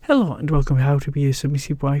Hello and welcome to How to Be a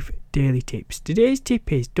Submissive Wife Daily Tips. Today's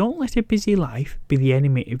tip is don't let a busy life be the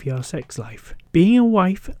enemy of your sex life. Being a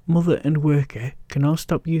wife, mother and worker can all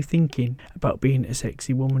stop you thinking about being a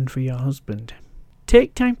sexy woman for your husband.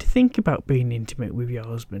 Take time to think about being intimate with your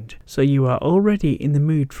husband so you are already in the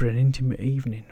mood for an intimate evening.